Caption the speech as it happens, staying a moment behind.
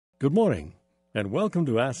Good morning, and welcome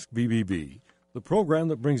to Ask BBB, the program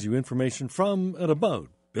that brings you information from and about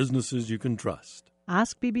businesses you can trust.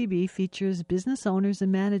 Ask BBB features business owners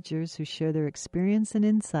and managers who share their experience and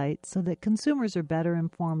insight so that consumers are better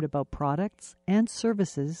informed about products and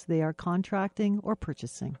services they are contracting or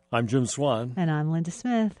purchasing. I'm Jim Swan. And I'm Linda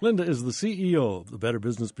Smith. Linda is the CEO of the Better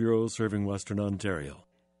Business Bureau serving Western Ontario.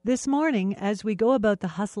 This morning, as we go about the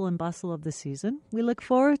hustle and bustle of the season, we look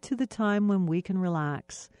forward to the time when we can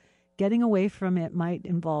relax. Getting away from it might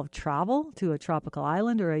involve travel to a tropical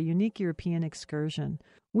island or a unique European excursion.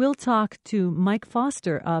 We'll talk to Mike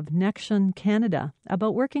Foster of Nexion Canada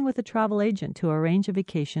about working with a travel agent to arrange a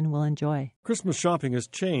vacation we'll enjoy. Christmas shopping has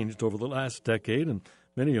changed over the last decade, and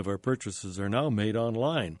many of our purchases are now made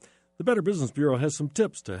online. The Better Business Bureau has some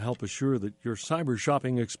tips to help assure that your cyber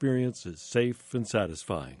shopping experience is safe and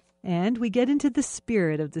satisfying. And we get into the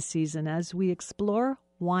spirit of the season as we explore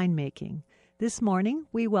winemaking. This morning,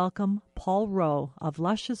 we welcome Paul Rowe of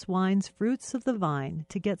Luscious Wines Fruits of the Vine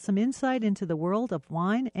to get some insight into the world of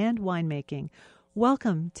wine and winemaking.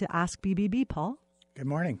 Welcome to Ask BBB, Paul. Good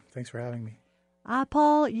morning. Thanks for having me.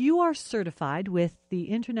 Paul, you are certified with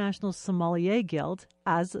the International Sommelier Guild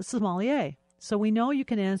as a sommelier, so we know you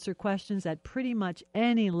can answer questions at pretty much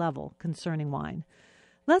any level concerning wine.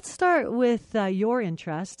 Let's start with your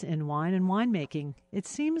interest in wine and winemaking. It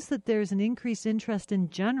seems that there's an increased interest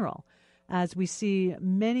in general as we see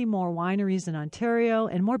many more wineries in Ontario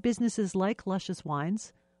and more businesses like Luscious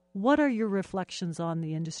Wines. What are your reflections on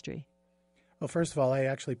the industry? Well, first of all, I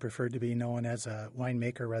actually prefer to be known as a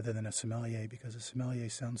winemaker rather than a sommelier because a sommelier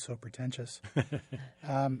sounds so pretentious.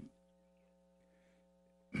 I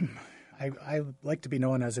like to be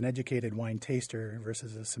known as an educated wine taster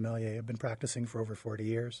versus a sommelier. I've been practicing for over 40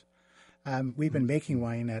 years. We've been making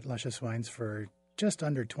wine at Luscious Wines for just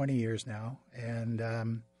under 20 years now,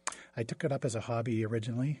 and I took it up as a hobby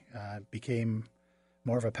originally, became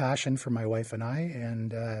more of a passion for my wife and I,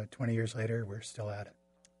 and 20 years later, we're still at it.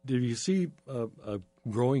 Do you see a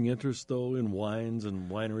growing interest, though, in wines and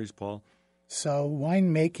wineries, Paul? So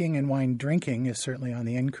wine making and wine drinking is certainly on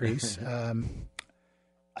the increase.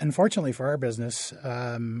 Unfortunately for our business,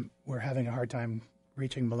 we're having a hard time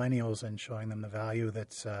reaching millennials and showing them the value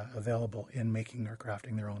that's available in making or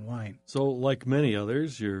crafting their own wine. So, like many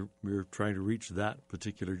others, you're trying to reach that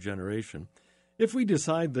particular generation. If we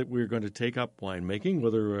decide that we're going to take up winemaking,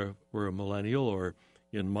 whether we're a millennial or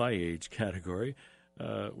in my age category,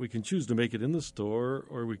 we can choose to make it in the store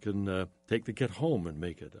or we can take the kit home and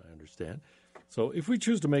make it, I understand. So if we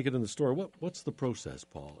choose to make it in the store, what's the process,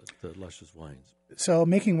 Paul, at Luscious Wines? So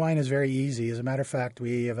making wine is very easy. As a matter of fact,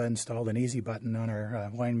 we have installed an easy button on our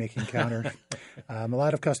winemaking counter. A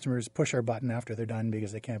lot of customers push our button after they're done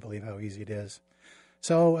because they can't believe how easy it is.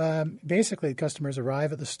 So basically, customers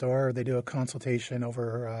arrive at the store. They do a consultation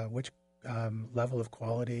over which level of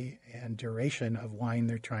quality and duration of wine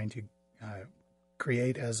they're trying to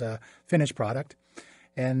create as a finished product.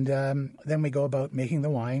 And then we go about making the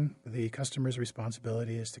wine. The customer's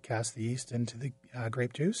responsibility is to cast the yeast into the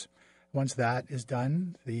grape juice. Once that is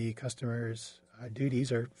done, the customer's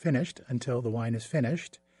duties are finished until the wine is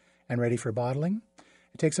finished and ready for bottling.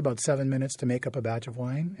 It takes about 7 minutes to make up a batch of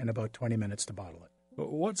wine and about 20 minutes to bottle it.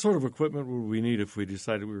 What sort of equipment would we need if we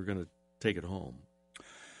decided we were going to take it home?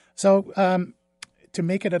 So to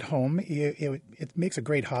make it at home, it makes a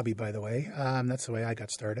great hobby, by the way. That's the way I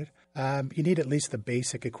got started. You need at least the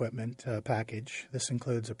basic equipment package. This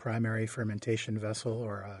includes a primary fermentation vessel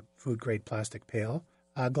or a food-grade plastic pail,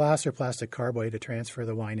 glass or plastic carboy to transfer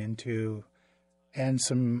the wine into, and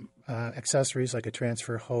some accessories like a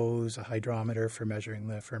transfer hose, a hydrometer for measuring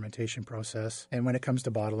the fermentation process. And when it comes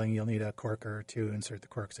to bottling, you'll need a corker to insert the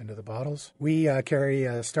corks into the bottles. We carry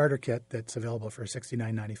a starter kit that's available for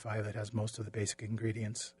 $69.95 that has most of the basic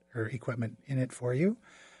ingredients or equipment in it for you.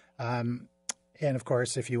 And of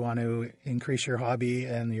course, if you want to increase your hobby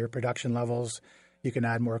and your production levels, you can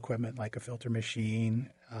add more equipment like a filter machine.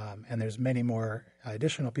 And there's many more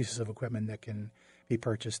additional pieces of equipment that can be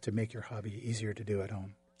purchased to make your hobby easier to do at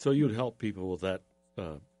home. So you'd help people with that,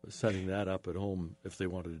 setting that up at home if they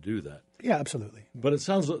wanted to do that? Yeah, absolutely. But it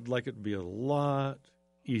sounds like it'd be a lot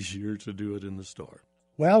easier to do it in the store.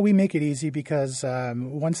 Well, we make it easy because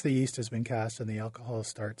once the yeast has been cast and the alcohol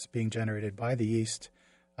starts being generated by the yeast,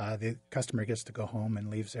 the customer gets to go home and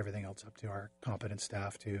leaves everything else up to our competent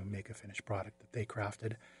staff to make a finished product that they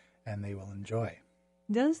crafted and they will enjoy.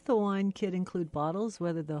 Does the wine kit include bottles,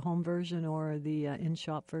 whether the home version or the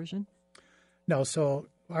in-shop version? No, so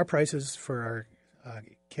our prices for our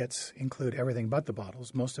kits include everything but the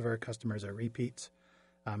bottles. Most of our customers are repeats,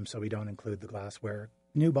 so we don't include the glassware.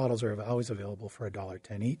 New bottles are always available for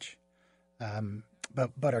 $1.10 each.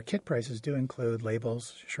 But our kit prices do include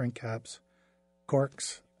labels, shrink caps,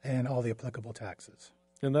 corks, and all the applicable taxes.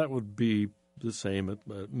 And that would be the same at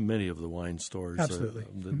many of the wine stores Absolutely.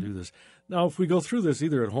 That do this. Now, if we go through this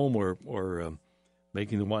either at home or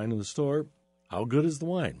making the wine in the store, how good is the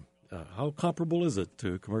wine? How comparable is it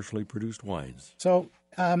to commercially produced wines? So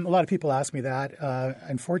a lot of people ask me that.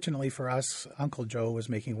 Unfortunately for us, Uncle Joe was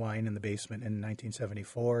making wine in the basement in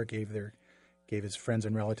 1974, gave his friends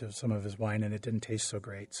and relatives some of his wine, and it didn't taste so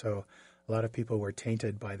great. So a lot of people were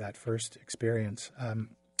tainted by that first experience.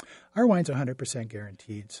 Our wine's 100%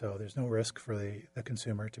 guaranteed, so there's no risk for the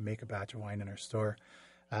consumer to make a batch of wine in our store.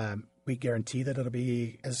 We guarantee that it'll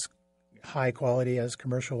be as high quality as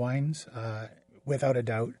commercial wines, without a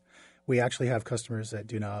doubt. We actually have customers that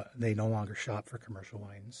they no longer shop for commercial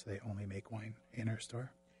wines. They only make wine in our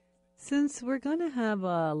store. Since we're going to have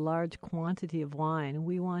a large quantity of wine,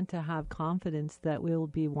 we want to have confidence that it will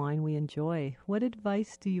be wine we enjoy. What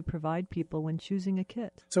advice do you provide people when choosing a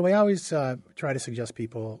kit? So we always try to suggest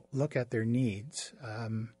people look at their needs.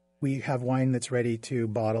 We have wine that's ready to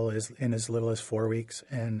bottle in as little as 4 weeks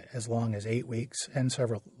and as long as 8 weeks, and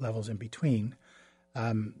several levels in between.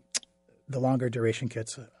 The longer duration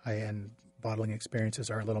kits and bottling experiences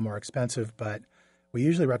are a little more expensive, but we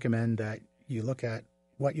usually recommend that you look at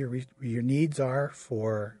what your needs are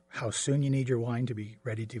for how soon you need your wine to be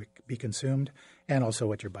ready to be consumed, and also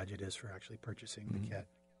what your budget is for actually purchasing the kit.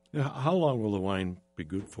 Now, how long will the wine be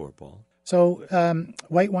good for, Paul? So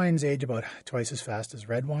white wines age about twice as fast as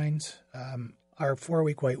red wines. Our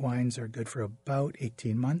 4-week white wines are good for about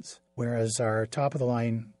 18 months, whereas our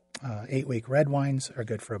top-of-the-line 8-week red wines are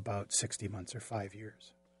good for about 60 months or 5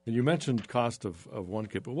 years. And you mentioned cost of one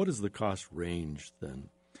kit, but what is the cost range then?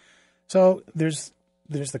 So there's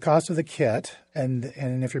the cost of the kit, and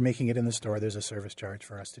if you're making it in the store, there's a service charge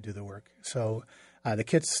for us to do the work. So the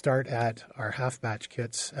kits start at our half-batch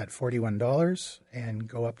kits at $41 and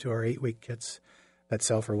go up to our 8-week kits that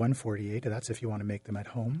sell for $148. That's if you want to make them at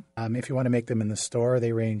home. If you want to make them in the store,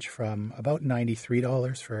 they range from about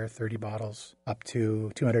 $93 for 30 bottles up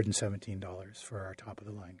to $217 for our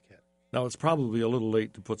top-of-the-line kit. Now, it's probably a little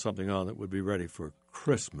late to put something on that would be ready for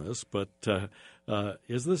Christmas, but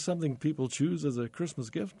is this something people choose as a Christmas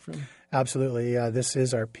gift? Absolutely. This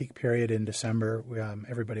is our peak period in December.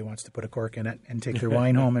 Everybody wants to put a cork in it and take their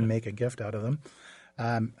wine home and make a gift out of them.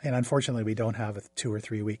 And unfortunately, we don't have a 2 or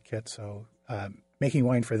 3 week kit, so making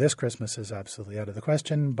wine for this Christmas is absolutely out of the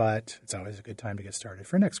question, but it's always a good time to get started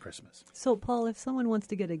for next Christmas. So, Paul, if someone wants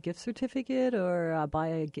to get a gift certificate or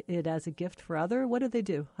buy it as a gift for other, what do they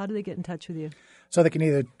do? How do they get in touch with you? So they can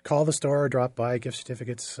either call the store or drop by. Gift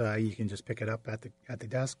certificates, you can just pick it up at the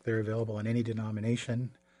desk. They're available in any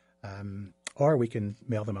denomination, or we can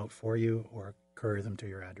mail them out for you or courier them to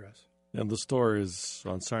your address. And the store is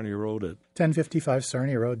on Sarnia Road at 1055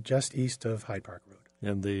 Sarnia Road, just east of Hyde Park Road.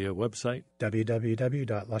 And the website?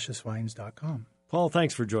 www.lusciouswines.com. Paul,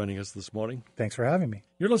 thanks for joining us this morning. Thanks for having me.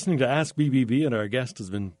 You're listening to Ask BBB, and our guest has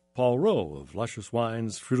been Paul Rowe of Luscious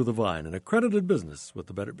Wines, Fruit of the Vine, an accredited business with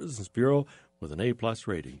the Better Business Bureau with an A-plus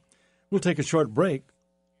rating. We'll take a short break,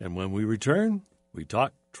 and when we return, we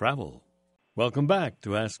talk travel. Welcome back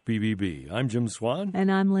to Ask BBB. I'm Jim Swan.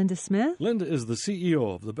 And I'm Linda Smith. Linda is the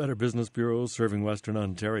CEO of the Better Business Bureau serving Western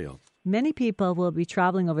Ontario. Many people will be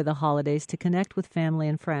traveling over the holidays to connect with family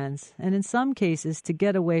and friends, and in some cases to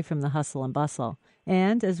get away from the hustle and bustle.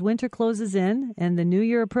 And as winter closes in and the new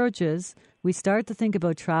year approaches, we start to think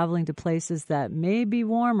about traveling to places that may be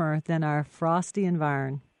warmer than our frosty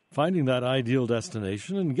environ. Finding that ideal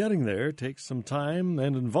destination and getting there takes some time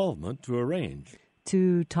and involvement to arrange.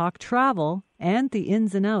 To talk travel and the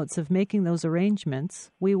ins and outs of making those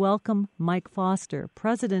arrangements, we welcome Mike Foster,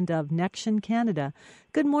 president of Nexion Canada.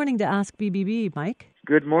 Good morning to Ask BBB, Mike.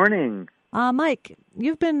 Good morning. Mike,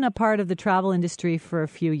 you've been a part of the travel industry for a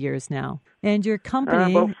few years now, and your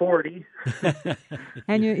company about 40,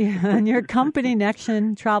 and your company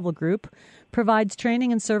Nexion Travel Group provides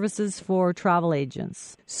training and services for travel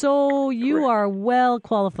agents. So you Correct. are well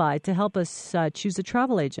qualified to help us choose a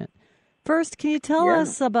travel agent. First, can you tell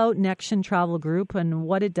us about Nexion Travel Group and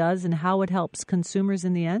what it does and how it helps consumers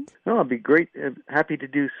in the end? Oh, I'll be great. Happy to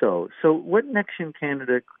do so. So what Nexion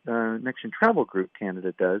Travel Group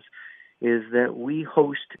Canada does is that we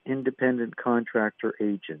host independent contractor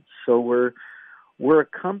agents. So we're a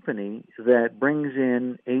company that brings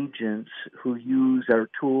in agents who use our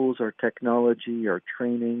tools, our technology, our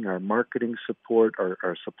training, our marketing support,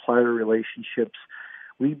 our supplier relationships.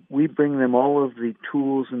 We bring them all of the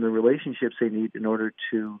tools and the relationships they need in order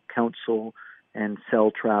to counsel and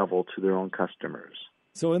sell travel to their own customers.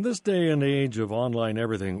 So in this day and age of online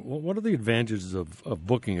everything, what are the advantages of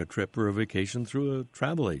booking a trip or a vacation through a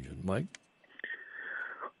travel agent, Mike?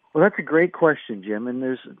 Well, that's a great question, Jim. And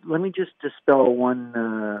let me just dispel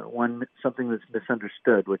one something that's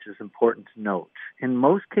misunderstood, which is important to note. In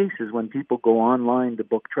most cases, when people go online to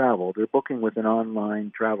book travel, they're booking with an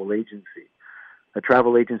online travel agency, a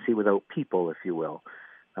travel agency without people, if you will.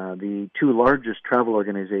 The two largest travel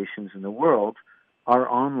organizations in the world are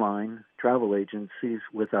online travel agencies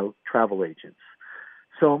without travel agents.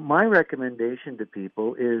 So my recommendation to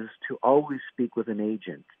people is to always speak with an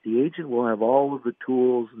agent. The agent will have all of the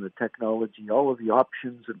tools and the technology, all of the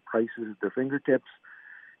options and prices at their fingertips,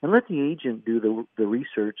 and let the agent do the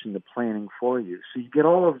research and the planning for you. So you get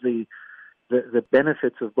all of the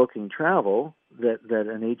benefits of booking travel that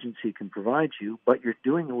an agency can provide you, but you're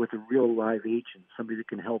doing it with a real live agent, somebody that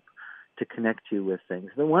can help to connect you with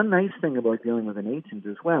things. The one nice thing about dealing with an agent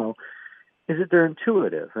as well is that they're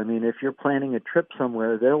intuitive. I mean, if you're planning a trip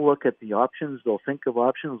somewhere, they'll look at the options, they'll think of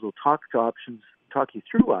options, they'll talk you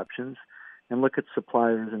through options, and look at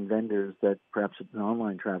suppliers and vendors that perhaps an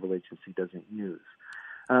online travel agency doesn't use.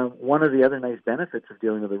 One of the other nice benefits of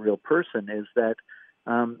dealing with a real person is that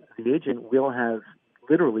the agent will have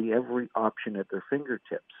literally every option at their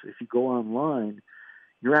fingertips. If you go online,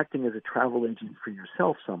 you're acting as a travel agent for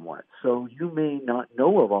yourself somewhat. So you may not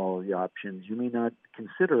know of all of the options. You may not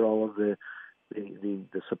consider all of the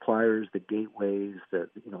suppliers, the gateways,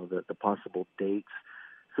 the possible dates.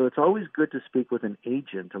 So it's always good to speak with an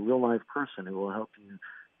agent, a real live person who will help you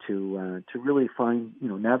to really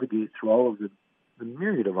navigate through all of the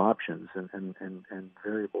myriad of options and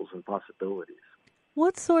variables and possibilities.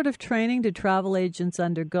 What sort of training do travel agents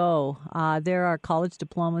undergo? There are college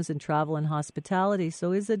diplomas in travel and hospitality,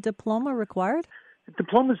 so is a diploma required? A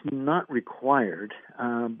diploma is not required,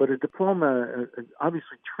 but a diploma,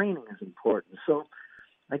 obviously training is important. So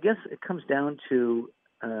I guess it comes down to,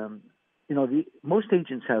 most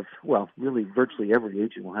agents have, really virtually every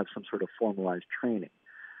agent will have some sort of formalized training.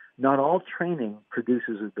 Not all training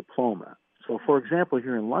produces a diploma. So, for example,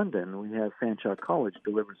 here in London, we have Fanshawe College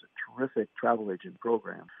delivers a terrific travel agent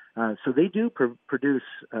program. So they do produce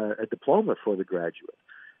a diploma for the graduate.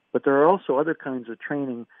 But there are also other kinds of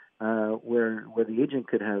training where the agent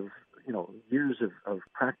could have, years of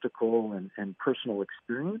practical and personal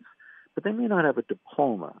experience, but they may not have a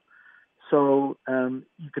diploma. So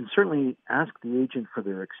you can certainly ask the agent for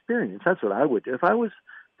their experience. That's what I would do. If I was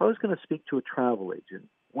going to speak to a travel agent,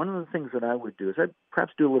 one of the things that I would do is I'd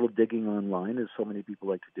perhaps do a little digging online, as so many people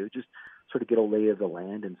like to do, just sort of get a lay of the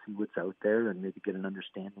land and see what's out there and maybe get an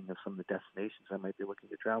understanding of some of the destinations I might be looking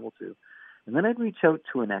to travel to. And then I'd reach out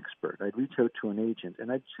to an expert. I'd reach out to an agent, and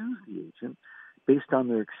I'd choose the agent based on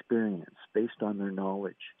their experience, based on their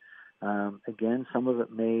knowledge. Again, some of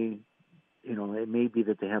it may be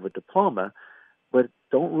that they have a diploma, but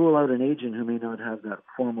don't rule out an agent who may not have that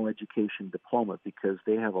formal education diploma, because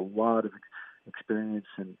they have a lot of experience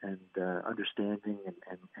and understanding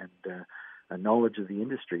and knowledge of the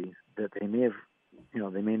industry that they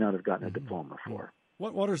may not have gotten a diploma for.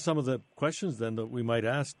 What are some of the questions then that we might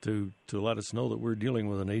ask to let us know that we're dealing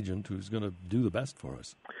with an agent who's going to do the best for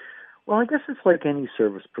us? Well, I guess it's like any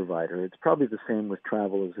service provider. It's probably the same with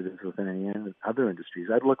travel as it is with any other industries.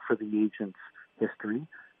 I'd look for the agent's history.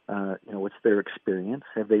 What's their experience?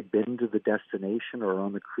 Have they been to the destination or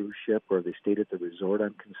on the cruise ship, or have they stayed at the resort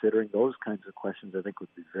I'm considering? Those kinds of questions I think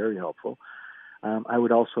would be very helpful. I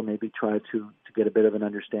would also maybe try to get a bit of an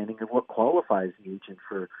understanding of what qualifies the agent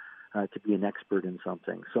to be an expert in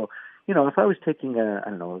something. So, if I was taking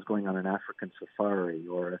I was going on an African safari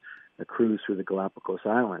or a cruise through the Galapagos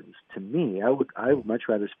Islands, to me, I would much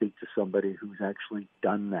rather speak to somebody who's actually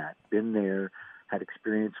done that, been there, had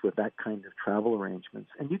experience with that kind of travel arrangements.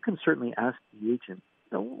 And you can certainly ask the agent,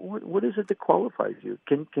 what is it that qualifies you?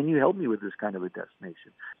 Can you help me with this kind of a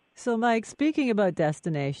destination? So, Mike, speaking about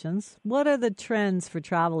destinations, what are the trends for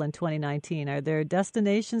travel in 2019? Are there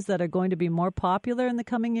destinations that are going to be more popular in the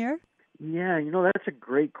coming year? Yeah, that's a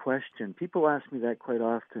great question. People ask me that quite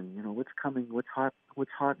often. What's coming, what's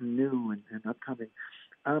hot and new and upcoming.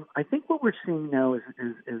 I think what we're seeing now is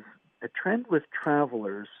a trend with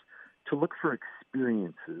travelers to look for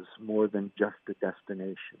experiences more than just a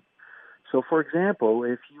destination. So, for example,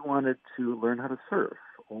 if you wanted to learn how to surf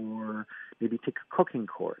or maybe take a cooking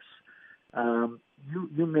course,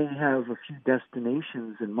 you may have a few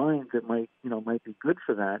destinations in mind that might be good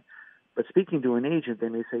for that. But speaking to an agent, they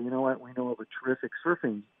may say, we know of a terrific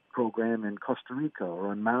surfing program in Costa Rica or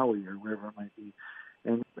on Maui or wherever it might be.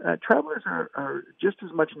 And travelers are just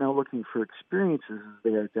as much now looking for experiences as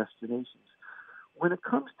they are destinations. When it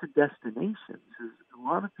comes to destinations, a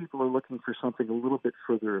lot of people are looking for something a little bit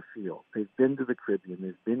further afield. They've been to the Caribbean,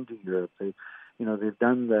 they've been to Europe, they've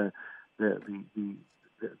done the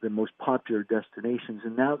most popular destinations,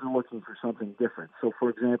 and now they're looking for something different. So, for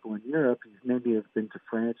example, in Europe, you maybe have been to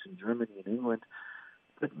France and Germany and England,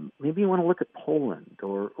 but maybe you want to look at Poland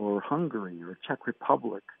or Hungary or Czech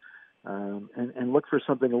Republic, and look for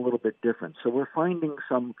something a little bit different. So we're finding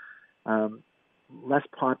some less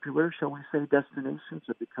popular, shall we say, destinations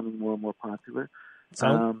are becoming more and more popular.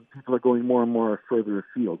 People are going more and more further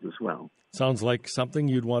afield as well. Sounds like something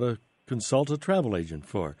you'd want to consult a travel agent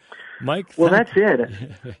for. Mike? Well, that's it.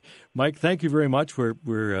 Mike, thank you very much.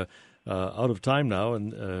 We're out of time now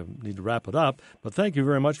and need to wrap it up. But thank you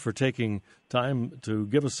very much for taking time to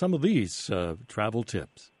give us some of these travel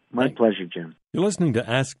tips. My pleasure, Jim. You're listening to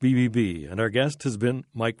Ask BBB, and our guest has been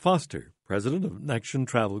Mike Foster, president of Nexion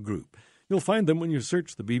Travel Group. You'll find them when you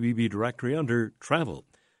search the BBB directory under Travel.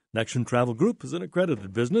 Nexion Travel Group is an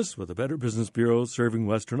accredited business with a Better Business Bureau serving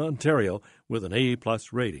Western Ontario with an A+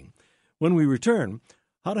 rating. When we return,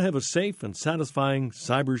 how to have a safe and satisfying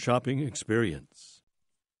cyber shopping experience.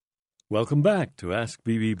 Welcome back to Ask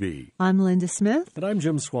BBB. I'm Linda Smith. And I'm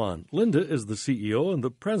Jim Swan. Linda is the CEO and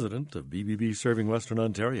the president of BBB Serving Western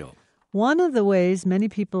Ontario. One of the ways many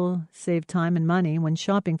people save time and money when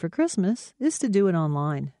shopping for Christmas is to do it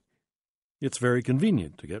online. It's very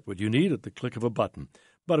convenient to get what you need at the click of a button.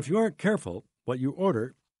 But if you aren't careful, what you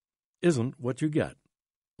order isn't what you get.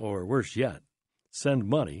 Or worse yet, send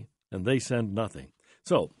money and they send nothing.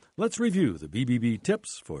 So let's review the BBB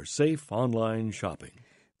tips for safe online shopping.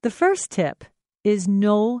 The first tip is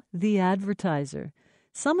know the advertiser.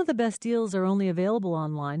 Some of the best deals are only available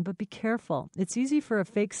online, but be careful. It's easy for a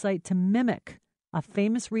fake site to mimic a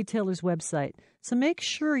famous retailer's website, so make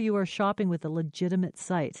sure you are shopping with a legitimate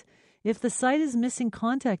site. If the site is missing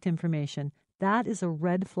contact information, that is a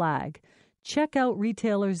red flag. Check out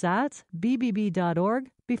retailers at bbb.org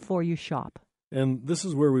before you shop. And this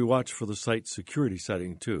is where we watch for the site security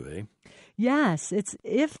setting too, eh? Yes, it's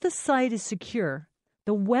if the site is secure,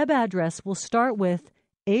 the web address will start with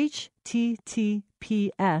https://,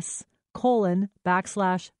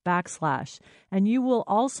 and you will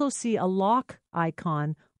also see a lock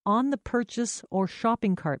icon on the purchase or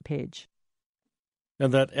shopping cart page.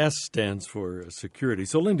 And that S stands for security.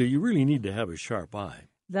 So, Linda, you really need to have a sharp eye.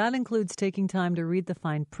 That includes taking time to read the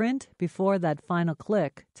fine print before that final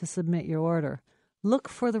click to submit your order. Look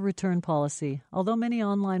for the return policy. Although many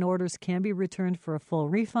online orders can be returned for a full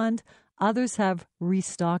refund, others have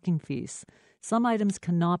restocking fees. Some items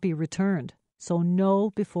cannot be returned, so know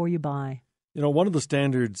before you buy. You know, one of the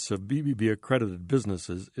standards of BBB accredited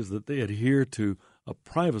businesses is that they adhere to a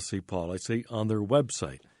privacy policy on their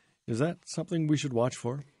website. Is that something we should watch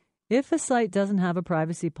for? If a site doesn't have a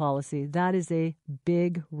privacy policy, that is a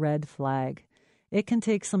big red flag. It can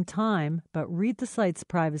take some time, but read the site's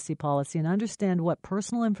privacy policy and understand what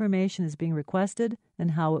personal information is being requested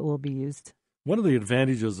and how it will be used. One of the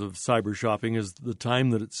advantages of cyber shopping is the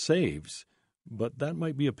time that it saves, but that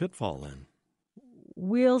might be a pitfall then.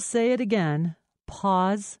 We'll say it again.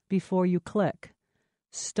 Pause before you click.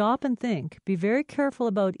 Stop and think. Be very careful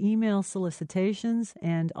about email solicitations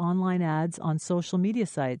and online ads on social media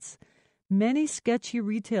sites. Many sketchy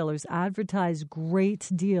retailers advertise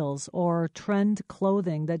great deals or trend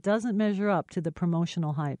clothing that doesn't measure up to the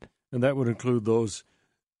promotional hype. And that would include those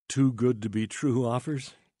too good to be true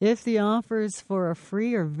offers? If the offer is for a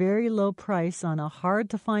free or very low price on a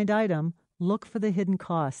hard-to-find item, look for the hidden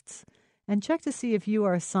costs. And check to see if you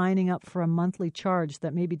are signing up for a monthly charge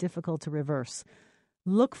that may be difficult to reverse.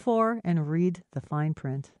 Look for and read the fine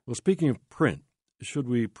print. Well, speaking of print, should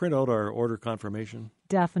we print out our order confirmation?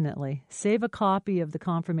 Definitely. Save a copy of the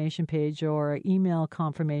confirmation page or email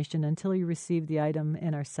confirmation until you receive the item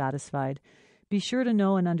and are satisfied. Be sure to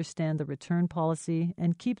know and understand the return policy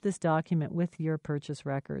and keep this document with your purchase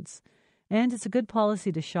records. And it's a good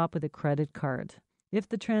policy to shop with a credit card. If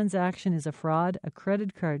the transaction is a fraud, a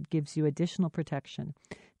credit card gives you additional protection.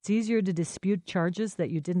 It's easier to dispute charges that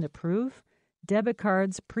you didn't approve. Debit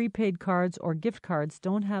cards, prepaid cards, or gift cards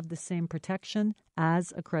don't have the same protection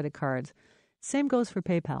as a credit card. Same goes for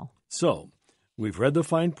PayPal. So, we've read the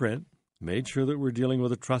fine print, made sure that we're dealing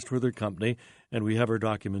with a trustworthy company, and we have our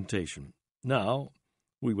documentation. Now,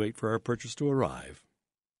 we wait for our purchase to arrive.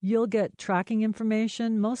 You'll get tracking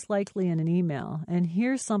information, most likely in an email. And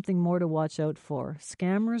here's something more to watch out for.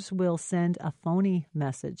 Scammers will send a phony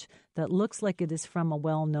message that looks like it is from a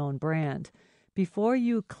well-known brand. Before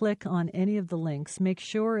you click on any of the links, make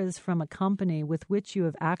sure it is from a company with which you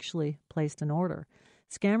have actually placed an order.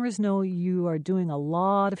 Scammers know you are doing a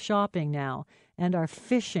lot of shopping now and are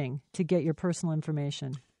phishing to get your personal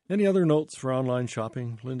information. Any other notes for online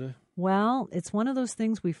shopping, Linda? Well, it's one of those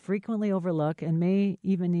things we frequently overlook and may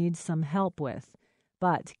even need some help with.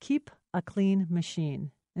 But keep a clean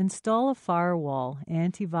machine. Install a firewall,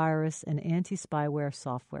 antivirus, and anti-spyware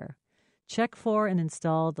software. Check for and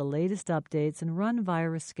install the latest updates and run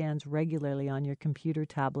virus scans regularly on your computer,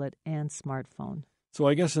 tablet, and smartphone. So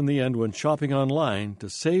I guess in the end, when shopping online, to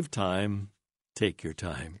save time, take your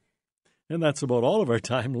time. And that's about all of our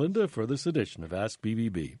time, Linda, for this edition of Ask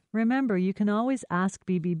BBB. Remember, you can always ask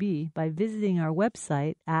BBB by visiting our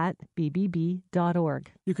website at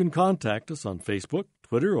bbb.org. You can contact us on Facebook,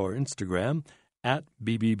 Twitter, or Instagram at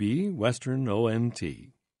BBB Western ONT.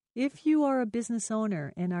 If you are a business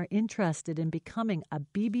owner and are interested in becoming a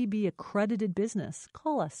BBB accredited business,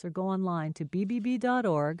 call us or go online to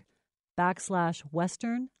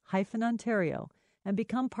bbb.org/Western-Ontario and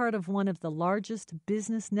become part of one of the largest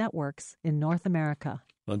business networks in North America.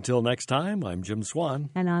 Until next time, I'm Jim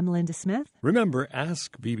Swan. And I'm Linda Smith. Remember,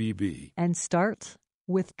 ask BBB. And start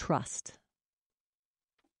with trust.